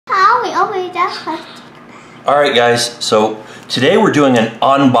Alright guys, so today we're doing an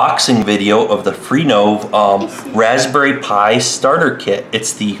unboxing video of the Freenove Raspberry Pi starter kit.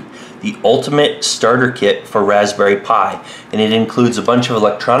 It's the ultimate starter kit for Raspberry Pi, and it includes a bunch of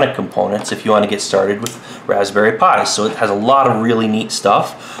electronic components if you want to get started with Raspberry Pi. So it has a lot of really neat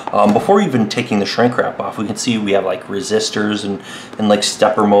stuff. Before even taking the shrink wrap off, we can see we have like resistors and like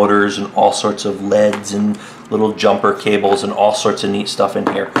stepper motors and all sorts of LEDs and little jumper cables and all sorts of neat stuff in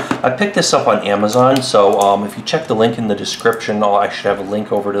here. I picked this up on Amazon, so if you check the link in the description, I should have a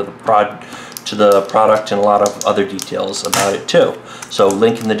link over to the product and a lot of other details about it too. So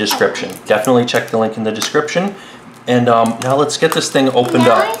link in the description. Definitely check the link in the description. And now let's get this thing opened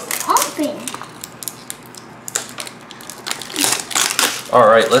up.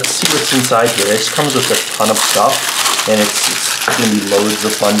 Alright, let's see what's inside here. This comes with a ton of stuff, and it's going to be loads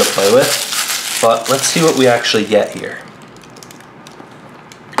of fun to play with. But let's see what we actually get here.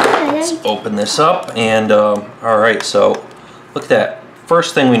 Let's open this up, and alright, so look at that.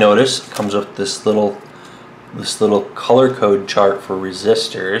 First thing we notice comes with this little color code chart for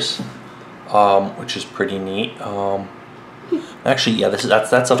resistors, which is pretty neat. Actually, yeah, that's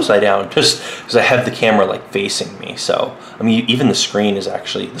upside down, just because I have the camera like facing me. So I mean, even the screen is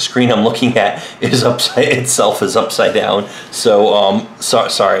actually, the screen I'm looking at is upside down. So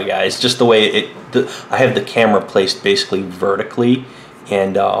sorry guys, just the way I have the camera placed basically vertically,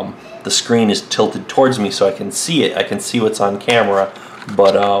 and the screen is tilted towards me so I can see it. I can see what's on camera,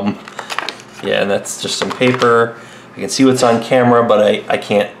 but yeah, and that's just some paper. I can see what's on camera, but I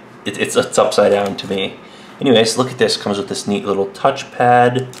can't. It's upside down to me. Anyways, look at this. Comes with this neat little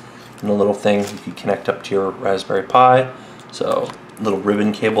touchpad and a little thing you can connect up to your Raspberry Pi. So little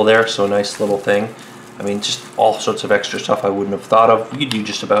ribbon cable there, so nice little thing. I mean, just all sorts of extra stuff I wouldn't have thought of. You could do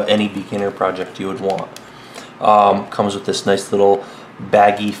just about any beginner project you would want. Comes with this nice little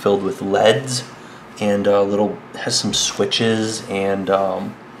baggie filled with LEDs, and has some switches, and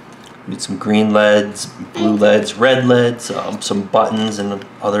with some green LEDs, blue LEDs, red LEDs, some buttons and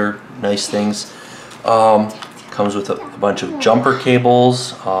other nice things. Comes with a bunch of jumper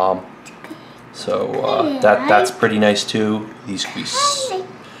cables, so that's pretty nice too. These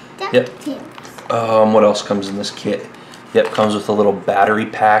yep. What else comes in this kit? Yep, comes with a little battery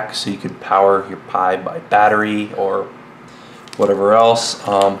pack, so you could power your Pi by battery or whatever else.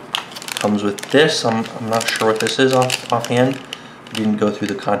 Comes with this. I'm not sure what this is offhand. I didn't go through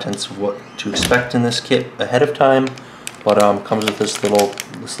the contents of what to expect in this kit ahead of time, but comes with this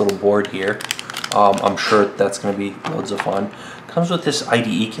little board here. I'm sure that's going to be loads of fun. Comes with this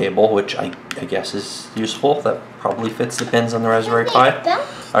IDE cable, which I guess is useful. That probably fits the pins on the Raspberry Pi.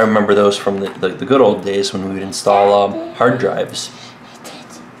 I remember those from the good old days when we would install hard drives.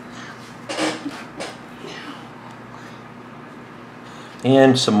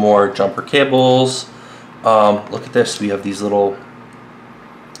 And some more jumper cables. Look at this. We have these little...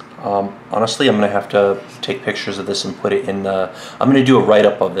 honestly, I'm going to have to take pictures of this and put it in the... I'm going to do a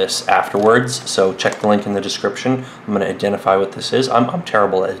write-up of this afterwards, so check the link in the description. I'm going to identify what this is. I'm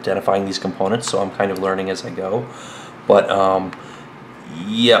terrible at identifying these components, so I'm kind of learning as I go. But,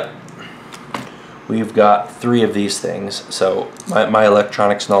 yep. We've got 3 of these things, so my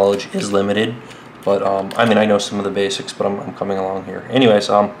electronics knowledge is limited. But, I mean, I know some of the basics, but I'm coming along here. Anyways,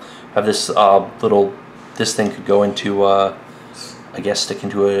 have this this thing could go into... I guess stick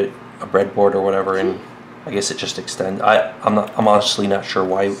into a breadboard or whatever, and I guess it just extends. I'm honestly not sure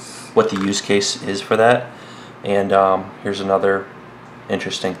what the use case is for that. And here's another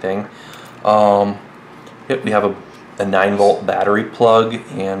interesting thing. We have a 9-volt battery plug,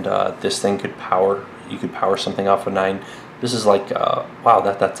 and this thing could power. You could power something off a 9. This is like wow,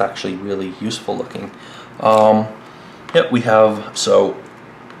 that's actually really useful looking. We have, so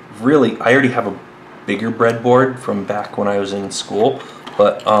really I already have a bigger breadboard from back when I was in school,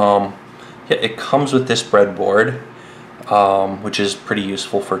 but it comes with this breadboard, which is pretty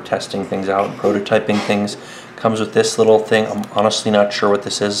useful for testing things out and prototyping things. Comes with this little thing. I'm honestly not sure what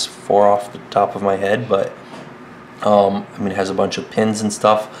this is for off the top of my head, but I mean, it has a bunch of pins and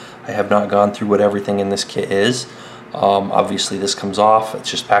stuff. I have not gone through what everything in this kit is. Obviously this comes off.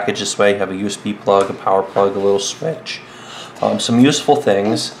 It's just packaged this way. You have a USB plug, a power plug, a little switch, some useful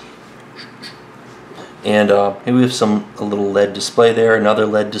things. And here we have a little LED display there, another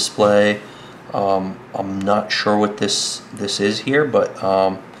LED display. I'm not sure what this is here, but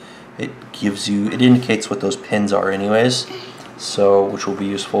it indicates what those pins are anyways, so which will be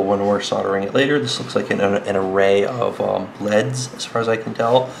useful when we're soldering it later. This looks like an array of LEDs as far as I can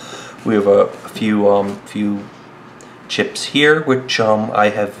tell. We have a few chips here, which I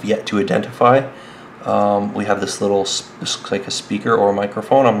have yet to identify. We have this looks like a speaker or a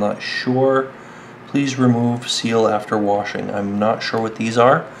microphone, I'm not sure. Please remove seal after washing. I'm not sure what these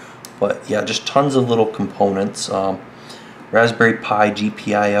are, but yeah, just tons of little components. Raspberry Pi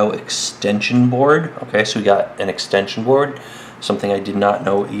GPIO extension board. Okay, so we got an extension board, something I did not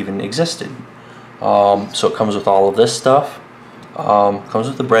know even existed. So it comes with all of this stuff. Comes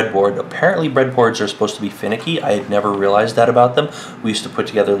with the breadboard. Apparently breadboards are supposed to be finicky. I had never realized that about them. We used to put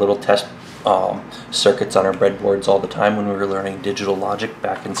together little test circuits on our breadboards all the time when we were learning digital logic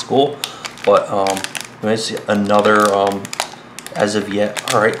back in school. But let's see another as of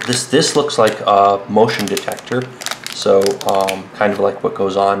yet. All right, this looks like a motion detector. So kind of like what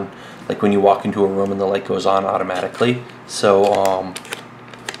goes on, like when you walk into a room and the light goes on automatically. So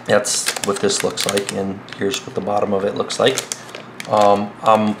that's what this looks like, and here's what the bottom of it looks like.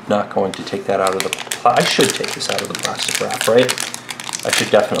 I'm not going to take that out of the, I should take this out of the plastic wrap, right? I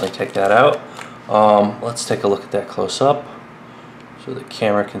should definitely take that out. Let's take a look at that close up so the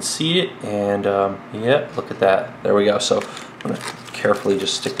camera can see it, and yeah, look at that. There we go. So I'm going to carefully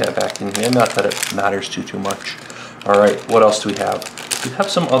just stick that back in here. Not that it matters too much. All right, what else do we have? We have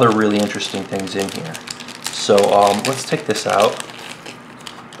some other really interesting things in here. So let's take this out.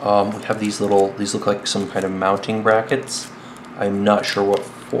 We have these look like some kind of mounting brackets. I'm not sure what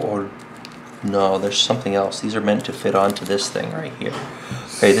for. No, there's something else. These are meant to fit onto this thing right here.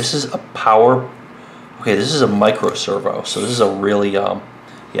 Okay, this is a power. Okay, this is a micro servo. So this is a really yeah,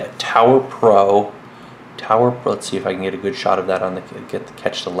 Tower Pro. Let's see if I can get a good shot of that on the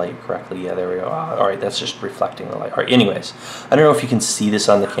catch the light correctly. Yeah, there we go. All right, that's just reflecting the light. All right, anyways, I don't know if you can see this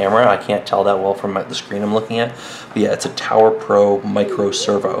on the camera. I can't tell that well from the screen I'm looking at. But yeah, it's a Tower Pro micro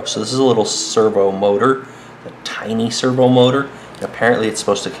servo. So this is a little servo motor, a tiny servo motor. And apparently it's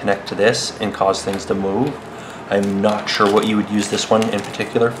supposed to connect to this and cause things to move. I'm not sure what you would use this one in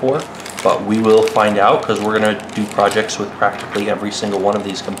particular for, but we will find out because we're going to do projects with practically every single one of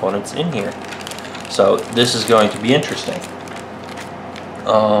these components in here. So this is going to be interesting.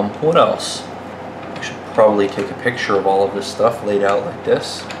 What else? I should probably take a picture of all of this stuff laid out like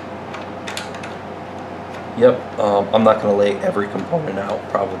this. Yep, I'm not going to lay every component out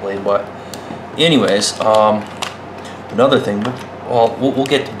probably, but anyways, another thing, we'll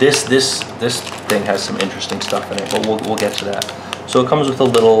get to this thing has some interesting stuff in it, but we'll get to that. So it comes with a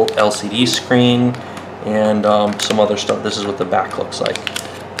little LCD screen and some other stuff. This is what the back looks like.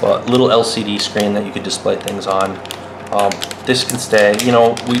 But little LCD screen that you could display things on. This can stay, you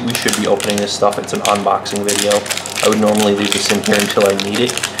know, we should be opening this stuff. It's an unboxing video. I would normally leave this in here until I need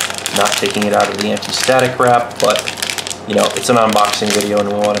it, not taking it out of the anti-static wrap, but you know, it's an unboxing video and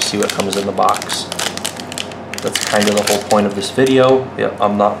we want to see what comes in the box. That's kind of the whole point of this video. Yeah,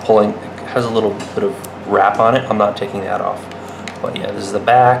 I'm not pulling, it has a little bit of wrap on it. I'm not taking that off. But yeah, this is the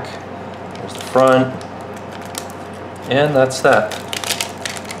back, there's the front, and that's that.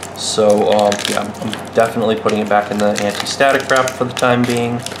 So yeah, I'm definitely putting it back in the anti-static wrap for the time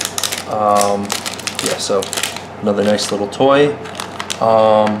being. Yeah, so another nice little toy.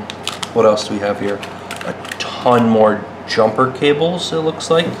 What else do we have here? A ton more jumper cables, it looks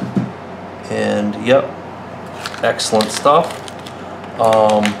like. And yep, excellent stuff.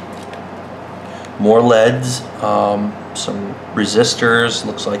 More LEDs, some resistors,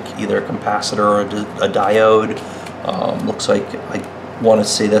 looks like either a capacitor or a diode. Looks like I want to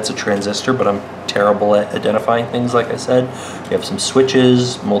say that's a transistor, but I'm terrible at identifying things, like I said. We have some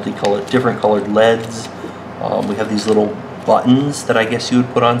switches, multicolored, different colored LEDs. We have these little buttons that I guess you would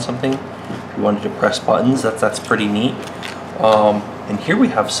put on something if you wanted to press buttons. That's pretty neat. And here we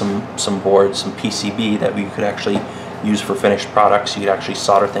have some boards, some PCB that we could actually use for finished products. You could actually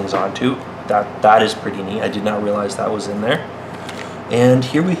solder things onto. That is pretty neat. I did not realize that was in there. And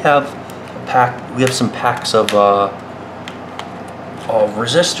here we have a pack. We have some packs of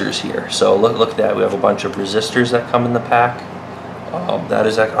resistors here. So look at that. We have a bunch of resistors that come in the pack. That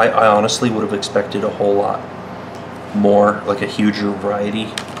is, I honestly would have expected a whole lot more, like a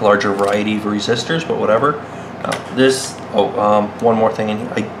larger variety of resistors, but whatever. One more thing in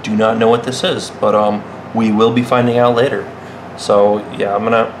here. I do not know what this is, but we will be finding out later. So yeah, I'm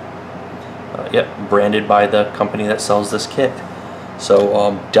gonna, branded by the company that sells this kit.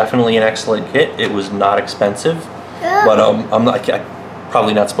 So definitely an excellent kit. It was not expensive, but I'm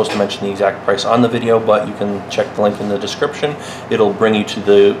probably not supposed to mention the exact price on the video, but you can check the link in the description. It'll bring you to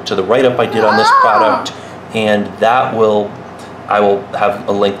the write-up I did on this product, and I will have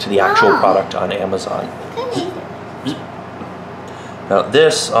a link to the actual product on Amazon. Now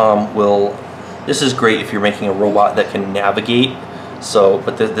this is great if you're making a robot that can navigate So,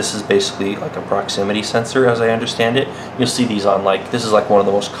 but this is basically like a proximity sensor, as I understand it. You'll see these on this is like one of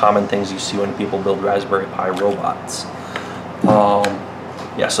the most common things you see when people build Raspberry Pi robots.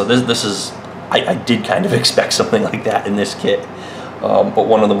 Yeah, so this is, I did kind of expect something like that in this kit, but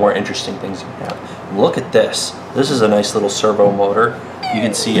one of the more interesting things you have. Look at this. This is a nice little servo motor. You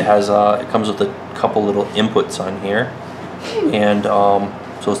can see it has, it comes with a couple little inputs on here, and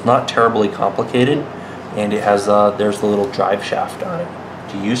so it's not terribly complicated. And it has, there's the little drive shaft on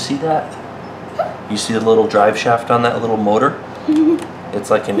it. Do you see that? You see the little drive shaft on that little motor? It's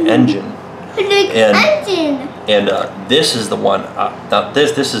like an engine. And this is the one, now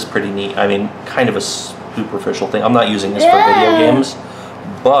this is pretty neat. I mean, kind of a superficial thing. I'm not using this for video games,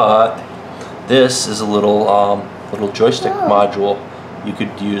 but this is a little joystick module you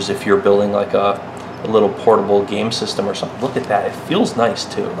could use if you're building like a little portable game system or something. Look at that, it feels nice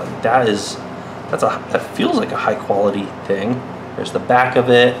too. Like that feels like a high quality thing. There's the back of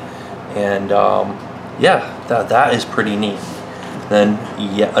it, and yeah, that is pretty neat. Then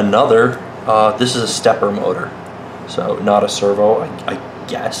yet another, this is a stepper motor, so not a servo, I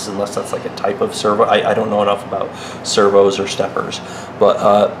guess, unless that's like a type of servo. I don't know enough about servos or steppers,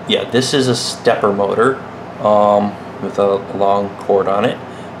 but yeah, this is a stepper motor with a long cord on it,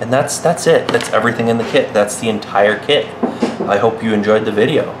 and that's it. That's everything in the kit. That's the entire kit. I hope you enjoyed the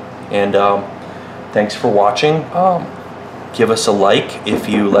video, and thanks for watching. Give us a like if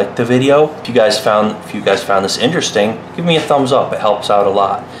you liked the video. If you guys found this interesting, give me a thumbs up. It helps out a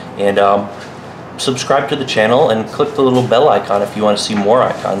lot. And subscribe to the channel and click the little bell icon if you want to see more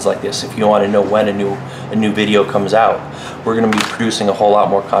icons like this. If you want to know when a new video comes out. We're going to be producing a whole lot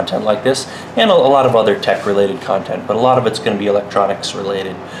more content like this, and a lot of other tech-related content. But a lot of it's going to be electronics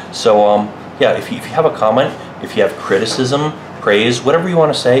related. So yeah, if you have a comment, if you have criticism, praise, whatever you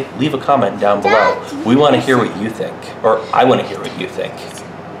want to say, leave a comment down below. We want to hear what you think, or I want to hear what you think.